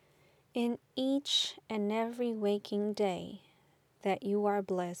In each and every waking day that you are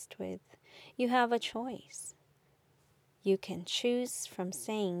blessed with, you have a choice. You can choose from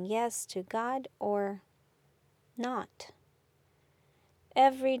saying yes to God or not.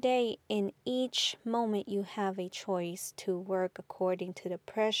 Every day, in each moment, you have a choice to work according to the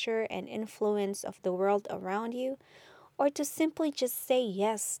pressure and influence of the world around you, or to simply just say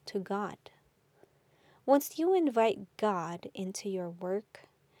yes to God. Once you invite God into your work,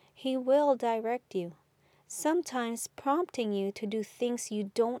 He will direct you, sometimes prompting you to do things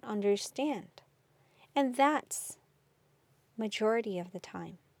you don't understand. And that's majority of the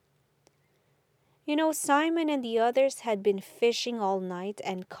time. You know, Simon and the others had been fishing all night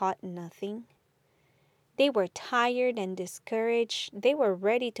and caught nothing. They were tired and discouraged. They were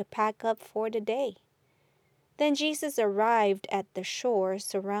ready to pack up for the day. Then Jesus arrived at the shore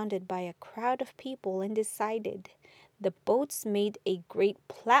surrounded by a crowd of people and decided the boats made a great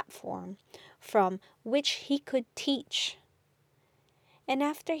platform from which he could teach. And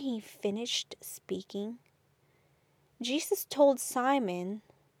after he finished speaking, Jesus told Simon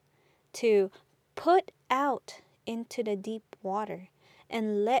to put out into the deep water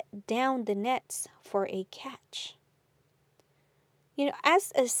and let down the nets for a catch. You know,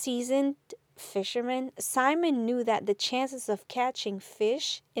 as a seasoned fisherman, Simon knew that the chances of catching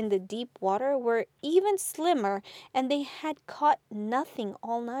fish in the deep water were even slimmer, and they had caught nothing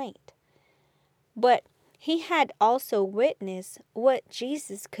all night. But he had also witnessed what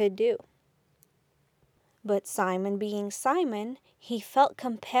Jesus could do. But Simon, being Simon, he felt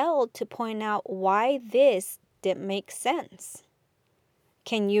compelled to point out why this didn't make sense.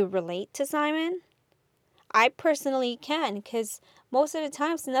 Can you relate to Simon? I personally can, because most of the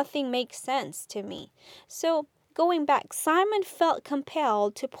times nothing makes sense to me. So going back, Simon felt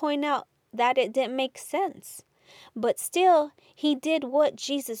compelled to point out that it didn't make sense. But still, he did what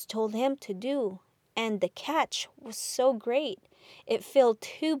Jesus told him to do. And the catch was so great. It filled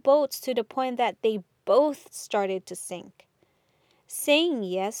two boats to the point that they both started to sink. Saying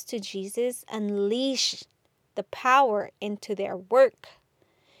yes to Jesus unleashed the power into their work,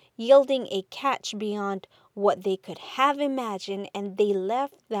 yielding a catch beyond what they could have imagined, and they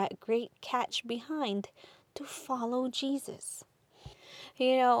left that great catch behind to follow Jesus.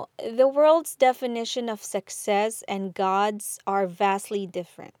 You know, the world's definition of success and God's are vastly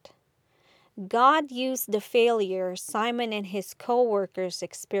different. God used the failure Simon and his co-workers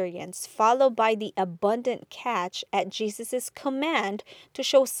experienced, followed by the abundant catch at Jesus' command, to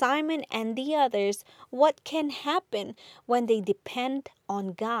show Simon and the others what can happen when they depend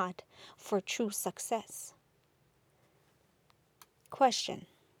on God for true success. Question: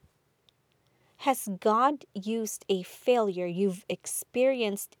 has God used a failure you've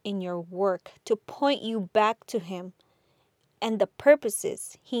experienced in your work to point you back to Him and the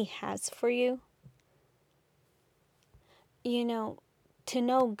purposes He has for you? You to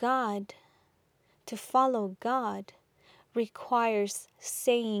know God, to follow God, requires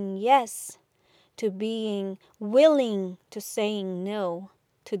saying yes to being willing to saying no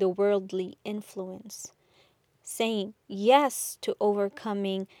to the worldly influence, saying yes to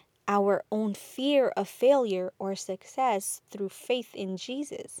overcoming our own fear of failure or success through faith in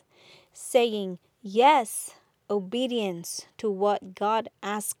Jesus, saying yes, obedience to what God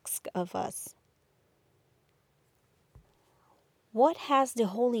asks of us. What has the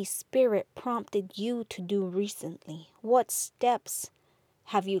Holy Spirit prompted you to do recently? What steps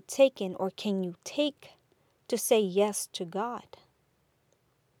have you taken or can you take to say yes to God?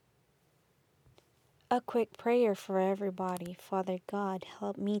 A quick prayer for everybody. Father God,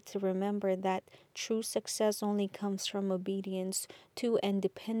 help me to remember that true success only comes from obedience to and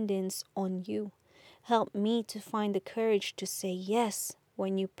dependence on you. Help me to find the courage to say yes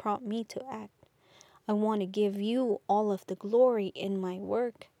when you prompt me to act. I want to give you all of the glory in my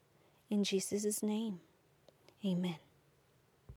work. In Jesus' name, amen.